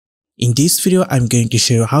In this video, I'm going to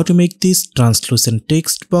show you how to make this translucent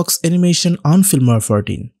text box animation on Filmora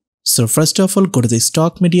 14. So first of all, go to the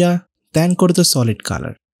stock media, then go to the solid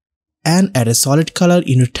color and add a solid color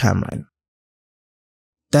in your timeline.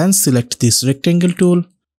 Then select this rectangle tool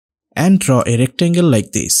and draw a rectangle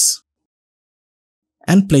like this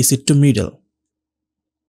and place it to middle.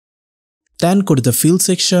 Then go to the fill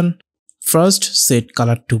section. First set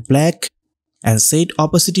color to black and set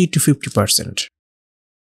opacity to 50%.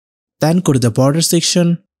 Then go to the border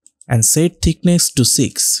section and set thickness to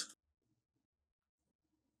 6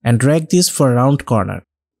 and drag this for a round corner.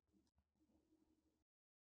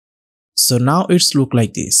 So now it's look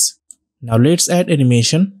like this. Now let's add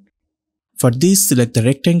animation. For this, select the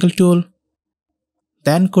rectangle tool,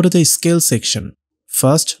 then go to the scale section.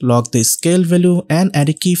 First lock the scale value and add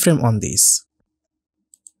a keyframe on this.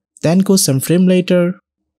 Then go some frame later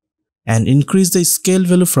and increase the scale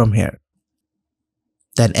value from here.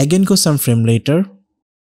 Then again go some frame later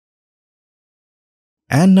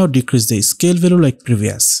and now decrease the scale value like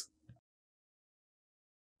previous.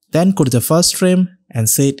 Then go to the first frame and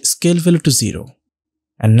set scale value to 0.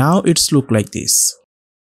 And now it's look like this.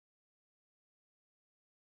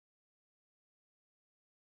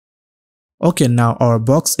 Okay, now our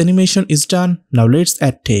box animation is done. Now let's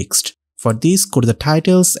add text. For this, go to the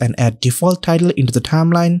titles and add default title into the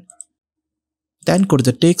timeline. Then go to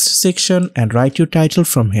the text section and write your title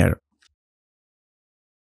from here.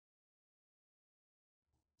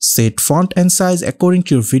 Set font and size according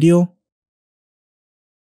to your video.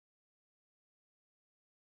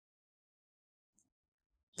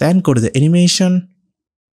 Then go to the animation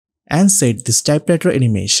and set this typewriter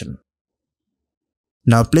animation.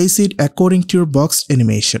 Now place it according to your box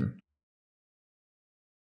animation.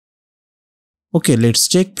 Okay, let's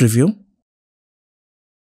check preview.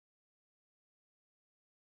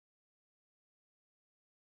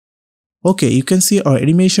 Okay, you can see our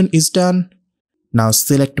animation is done. Now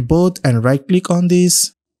select both and right click on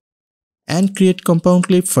this and create compound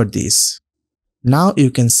clip for this. Now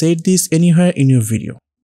you can set this anywhere in your video.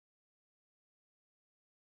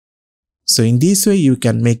 So in this way you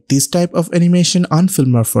can make this type of animation on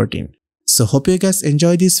Filmora 14. So hope you guys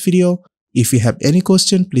enjoy this video. If you have any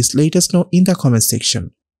question, please let us know in the comment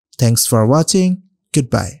section. Thanks for watching.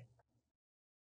 Goodbye.